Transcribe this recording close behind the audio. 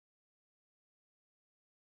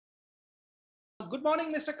Good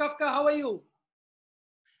morning, Mr. Kafka. How are you?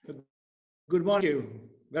 Good morning. Thank you.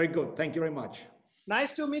 Very good. Thank you very much.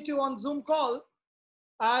 Nice to meet you on Zoom call.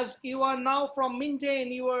 As you are now from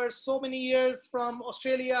Mintain, you were so many years from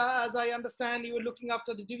Australia. As I understand, you were looking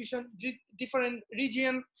after the different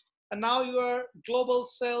region, and now you are global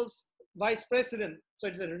sales vice president. So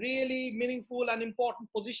it's a really meaningful and important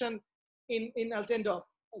position in Altendorf.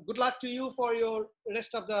 Good luck to you for your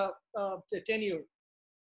rest of the tenure.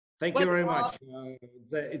 Thank you very much.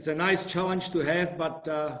 It's a nice challenge to have, but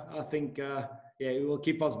I think yeah, it will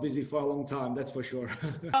keep us busy for a long time. That's for sure.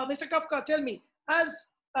 Mr. Kafka, tell me,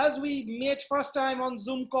 as we met first time on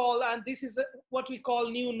Zoom call, and this is what we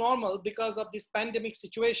call new normal because of this pandemic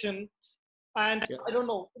situation, and yeah. I don't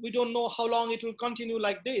know, we don't know how long it will continue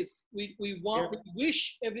like this. We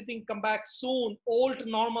wish everything come back soon, old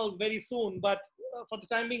normal very soon, but for the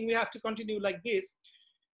time being, we have to continue like this.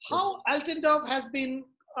 How Altendorf has been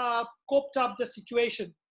coped up the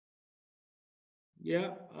situation?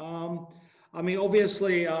 Yeah, I mean,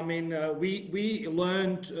 obviously, I mean, we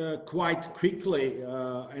learned quite quickly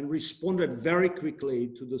and responded very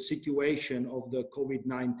quickly to the situation of the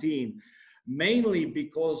COVID-19, mainly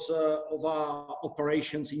because of our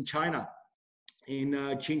operations in China, in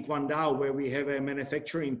Qinhuangdao, where we have a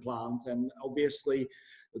manufacturing plant, and obviously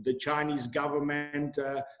the Chinese government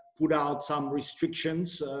put out some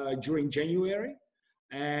restrictions during January.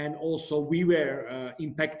 And also we were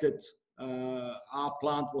impacted, our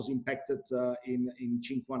plant was impacted in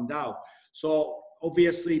Qinhuangdao. So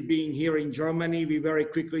obviously being here in Germany, we very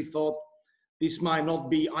quickly thought this might not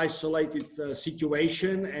be isolated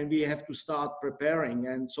situation and we have to start preparing.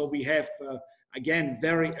 And so we have, again,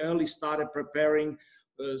 very early started preparing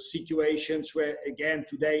situations where, again,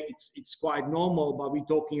 today it's quite normal, but we're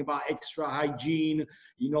talking about extra hygiene,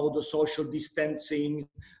 you know, the social distancing,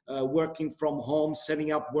 working from home,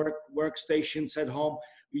 setting up workstations at home.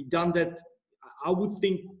 We've done that, I would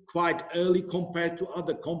think, quite early compared to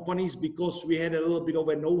other companies because we had a little bit of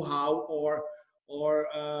a know-how or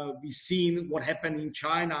we seen what happened in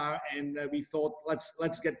China and we thought,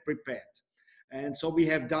 let's get prepared. And so we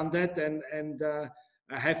have done that, and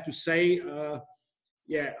I have to say,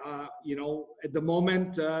 yeah, you know, at the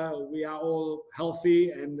moment, we are all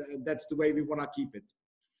healthy and that's the way we want to keep it.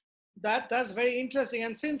 That's very interesting.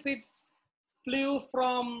 And since it flew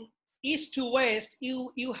from east to west,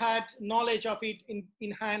 you had knowledge of it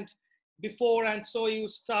in hand before, and so you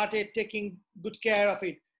started taking good care of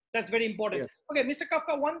it. That's very important. Yeah. Okay, Mr.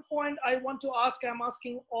 Kafka, one point I want to ask, I'm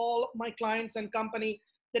asking all my clients and company,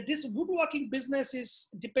 that this woodworking business is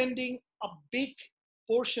depending a big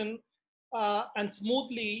portion and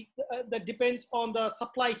smoothly that depends on the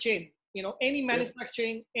supply chain, you know, any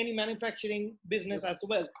manufacturing business as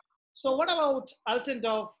well. So what about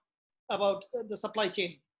Altendorf, about the supply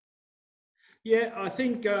chain? Yeah, I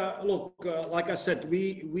think, look, like I said,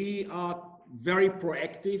 we are very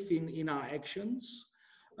proactive in our actions.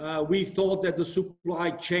 We thought that the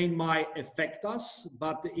supply chain might affect us,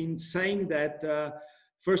 but in saying that,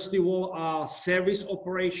 first of all, our service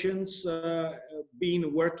operations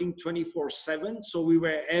been working 24/7. So we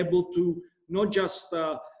were able to not just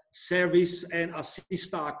service and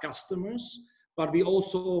assist our customers, but we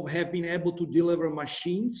also have been able to deliver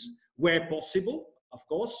machines where possible, of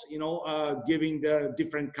course, you know, giving the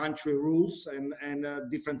different country rules and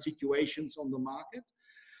different situations on the market.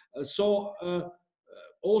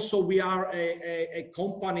 Also, we are a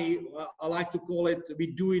company, I like to call it, we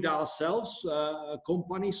do it ourselves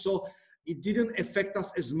company, so it didn't affect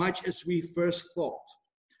us as much as we first thought.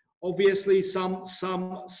 Obviously, some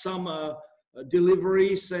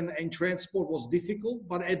deliveries and transport was difficult,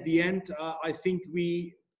 but at the end, I think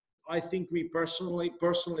we personally,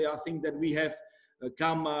 I think that we have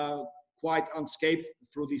come quite unscathed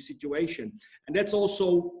through this situation. And that's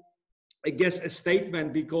also, I guess, a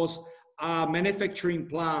statement because our manufacturing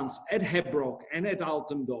plants at Hebbrock and at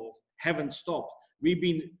Altendorf haven't stopped. We've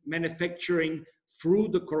been manufacturing through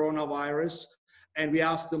the coronavirus and we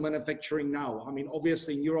are still manufacturing now. I mean,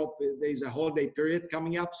 obviously in Europe, there's a holiday period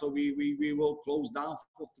coming up, so we will close down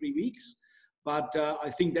for 3 weeks. But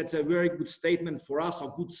I think that's a very good statement for us,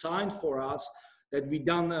 a good sign for us that we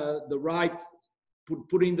done the right,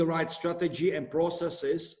 put in the right strategy and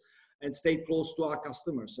processes and stay close to our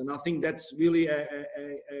customers. And I think that's really a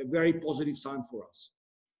very positive sign for us.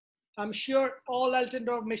 I'm sure all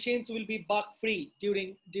Altendorf machines will be bug-free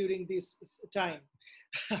during this time.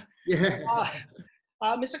 Yeah.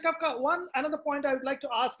 Mr. Kafka, another point I would like to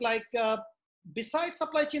ask, like, besides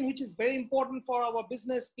supply chain, which is very important for our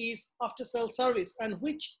business, is after-sale service, and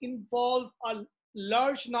which involve a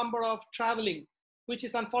large number of traveling, which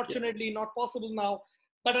is unfortunately not possible now.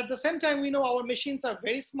 But at the same time, we know our machines are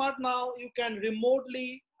very smart now. You can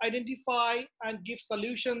remotely identify and give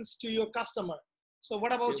solutions to your customer. So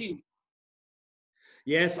what about Yes. you?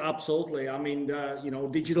 Yes, absolutely. I mean,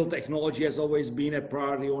 digital technology has always been a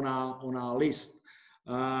priority on our list.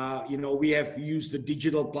 We have used the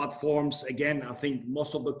digital platforms. Again, I think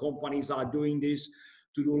most of the companies are doing this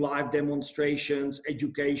to do live demonstrations,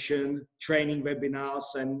 education, training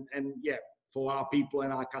webinars, and yeah, for our people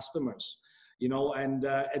and our customers. And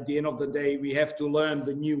at the end of the day, we have to learn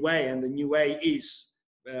the new way, and the new way is,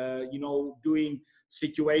 doing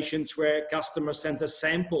situations where customer sends a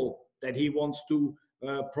sample that he wants to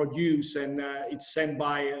produce, and it's sent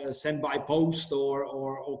by post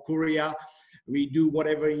or courier. We do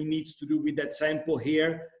whatever he needs to do with that sample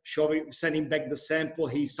here, sending back the sample.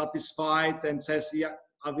 He's satisfied and says, yeah,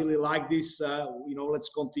 I really like this, let's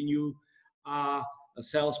continue a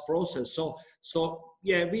sales process. So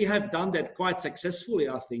yeah, we have done that quite successfully,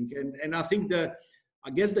 I think. And I think I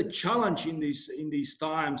guess the challenge in these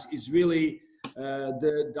times is really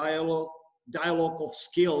the dialogue of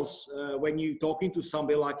skills when you're talking to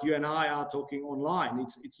somebody like you and I are talking online.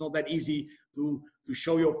 It's not that easy to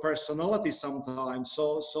show your personality sometimes.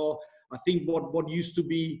 So I think what used to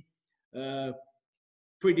be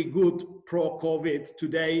pretty good pro-COVID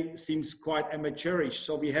today seems quite amateurish.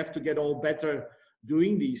 So we have to get all better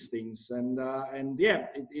doing these things. And yeah,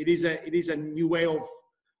 it is a new way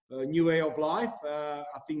of life.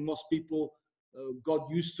 I think most people got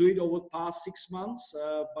used to it over the past 6 months.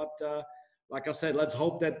 But like I said, let's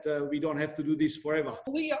hope that we don't have to do this forever.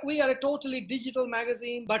 We are a totally digital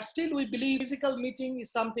magazine, but still we believe physical meeting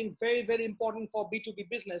is something very, very important for B2B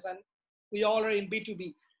business, and we all are in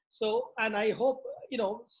B2B. So, and I hope,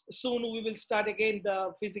 soon we will start again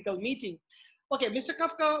the physical meeting. Okay, Mr.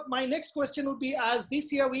 Kafka, my next question would be, as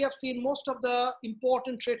this year we have seen most of the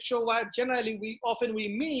important trade show where generally we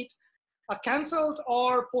meet are cancelled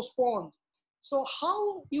or postponed. So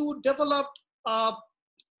how you developed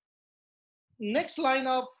next line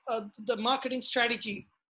of the marketing strategy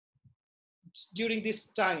during this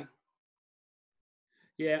time?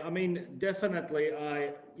 Yeah, I mean, definitely.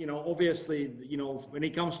 Obviously, when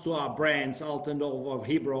it comes to our brands, Altendorf or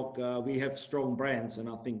Hibrock, we have strong brands, and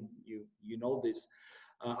I think you know this.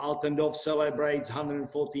 Altendorf celebrates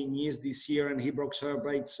 114 years this year, and Hibrock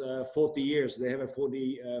celebrates 40 years. They have a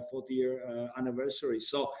 40-year anniversary.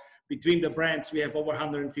 So between the brands, we have over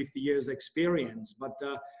 150 years experience. But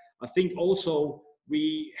I think also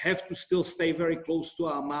we have to still stay very close to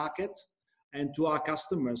our market and to our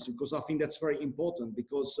customers, because I think that's very important,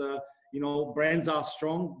 because brands are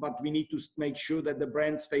strong, but we need to make sure that the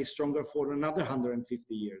brand stays stronger for another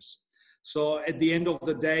 150 years. So at the end of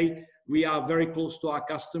the day, we are very close to our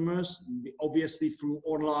customers, obviously through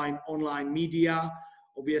online media,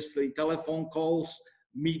 obviously telephone calls,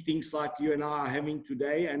 meetings like you and I are having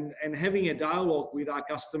today, and having a dialogue with our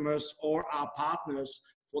customers or our partners,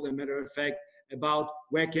 for the matter of fact, about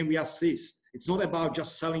where can we assist. It's not about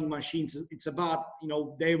just selling machines. It's about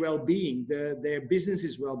their well-being, their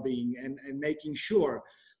business's well-being, and making sure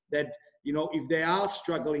that if they are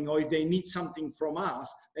struggling or if they need something from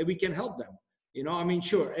us, that we can help them.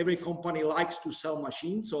 Sure, every company likes to sell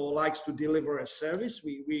machines or likes to deliver a service.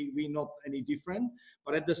 We're not any different,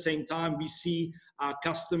 but at the same time, we see our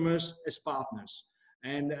customers as partners,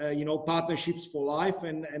 and partnerships for life.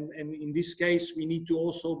 And in this case, we need to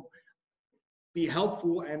also be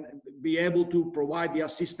helpful and be able to provide the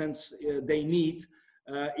assistance they need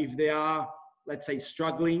if they are, let's say,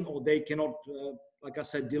 struggling, or they cannot, like I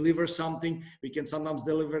said, deliver something. We can sometimes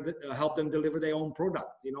help them deliver their own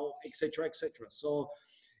product, etc., etc. So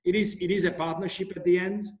it is a partnership at the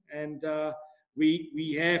end, and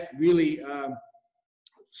we have really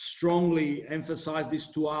strongly emphasized this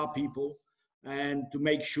to our people, and to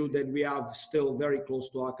make sure that we are still very close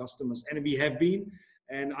to our customers, and we have been.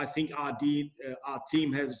 And I think our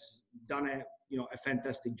team has done a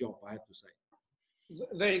fantastic job, I have to say.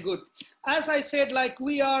 Very good. As I said, like,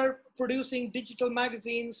 we are producing digital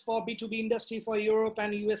magazines for B2B industry for Europe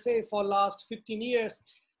and USA for last 15 years.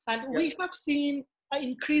 And we have seen an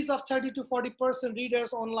increase of 30 to 40%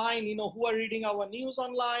 readers online, who are reading our news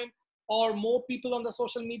online, or more people on the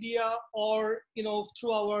social media, or,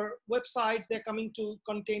 through our websites, they're coming to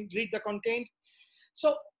read the content.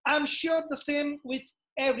 So I'm sure the same with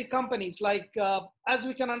every companies, like as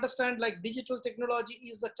we can understand, like, digital technology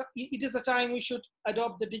is it is the time we should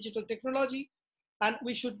adopt the digital technology, and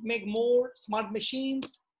we should make more smart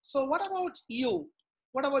machines. So what about you?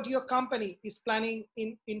 What about your company is planning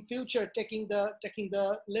in future taking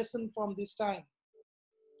the lesson from this time?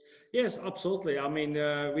 Yes, absolutely. I mean,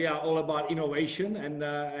 we are all about innovation,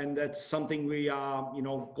 and that's something we are,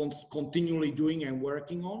 continually doing and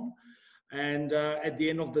working on. And at the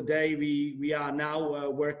end of the day, we are now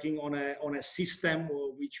working on a system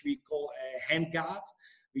which we call a hand guard,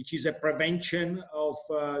 which is a prevention of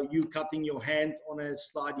you cutting your hand on a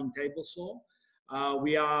sliding table saw.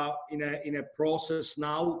 We are in a process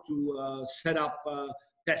now to set up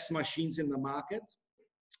test machines in the market,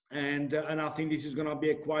 and I think this is going to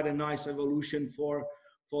be quite a nice evolution for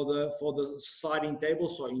the sliding table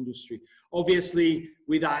saw industry. Obviously,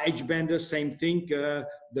 with our edge bender, same thing.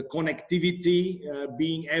 The connectivity,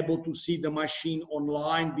 being able to see the machine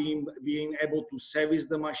online, being able to service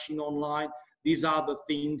the machine online. These are the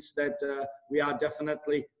things that we are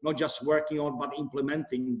definitely not just working on, but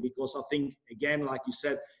implementing, because I think, again, like you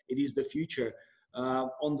said, it is the future.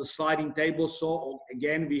 On the sliding table saw,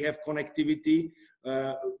 again, we have connectivity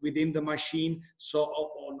within the machine. So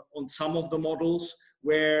on some of the models,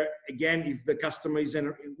 where again, if the customer is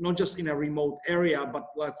not just in a remote area, but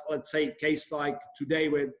let's say case like today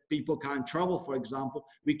where people can't travel, for example,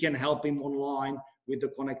 we can help him online with the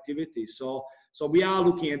connectivity. So we are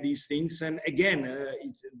looking at these things. And again,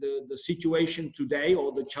 the situation today,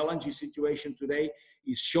 or the challenging situation today,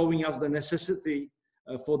 is showing us the necessity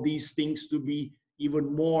for these things to be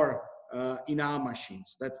even more in our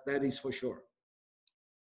machines. That is for sure.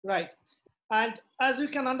 Right. And as you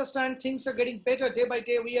can understand, things are getting better day by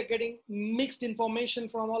day. We are getting mixed information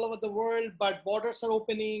from all over the world, but borders are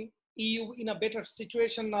opening. EU in a better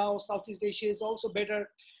situation now. Southeast Asia is also better.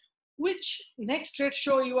 Which next trade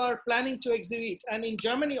show you are planning to exhibit? And in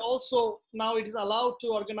Germany also, now it is allowed to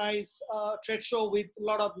organize a trade show with a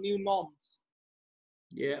lot of new norms.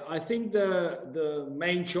 Yeah, I think the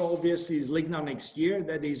main show obviously is Ligna next year.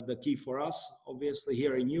 That is the key for us, obviously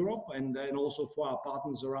here in Europe, and also for our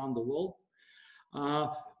partners around the world.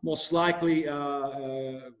 Most likely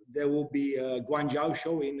there will be a Guangzhou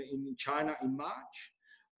show in China in March.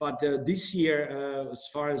 But this year, as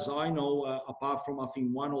far as I know, apart from I think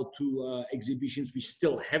one or two exhibitions which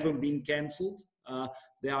still haven't been cancelled,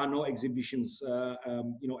 there are no exhibitions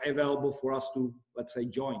available for us to, let's say,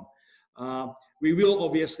 join. We will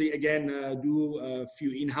obviously again do a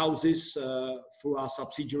few in-houses through our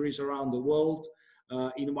subsidiaries around the world,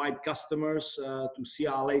 invite customers to see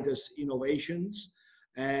our latest innovations,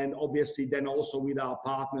 and obviously then also with our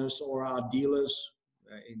partners or our dealers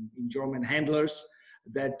in German handlers,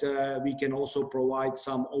 that we can also provide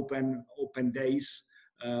some open days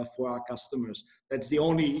for our customers. That's the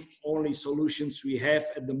only solutions we have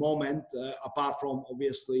at the moment, apart from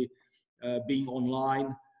obviously being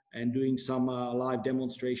online and doing some live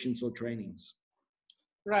demonstrations or trainings.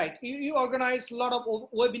 Right. You organize a lot of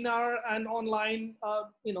webinar and online,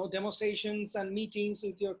 demonstrations and meetings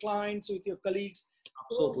with your clients, with your colleagues.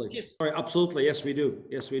 Absolutely. Yes. Sorry, absolutely. Yes, we do.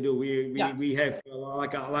 Yes, we do. We have,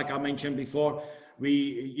 like I mentioned before,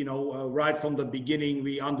 we, right from the beginning,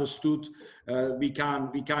 we understood we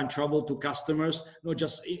can't travel to customers. Not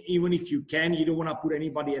just, even if you can, you don't want to put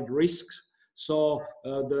anybody at risk. So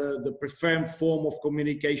the preferred form of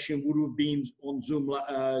communication would have been on Zoom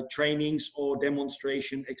trainings or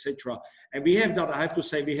demonstration, etc. And we have done, I have to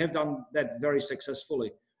say, we have done that very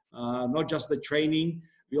successfully. Not just the training,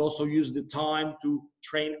 we also use the time to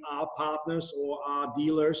train our partners or our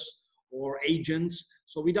dealers or agents.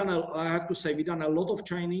 So I have to say, we've done a lot of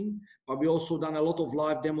training, but we also done a lot of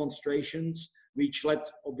live demonstrations, which led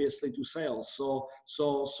obviously to sales.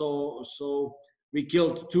 So we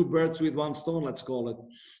killed two birds with one stone, let's call it.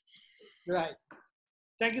 Right.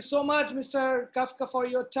 Thank you so much, Mr. Kafka, for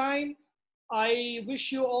your time. I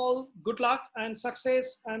wish you all good luck and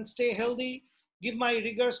success, and stay healthy. Give my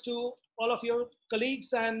regards to all of your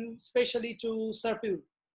colleagues and especially to Serpil.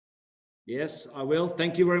 Yes, I will.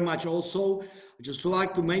 Thank you very much. Also, I just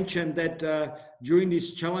like to mention that during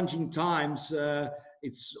these challenging times,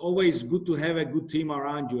 it's always good to have a good team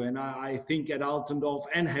around you. And I think at Altendorf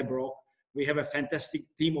and Hebrock, we have a fantastic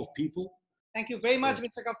team of people. Thank you very much,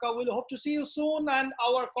 Mr. Kafka. We'll hope to see you soon, and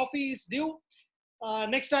our coffee is due.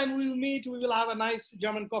 Next time we will meet, we will have a nice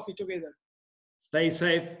German coffee together. Stay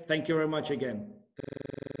safe. Thank you very much again.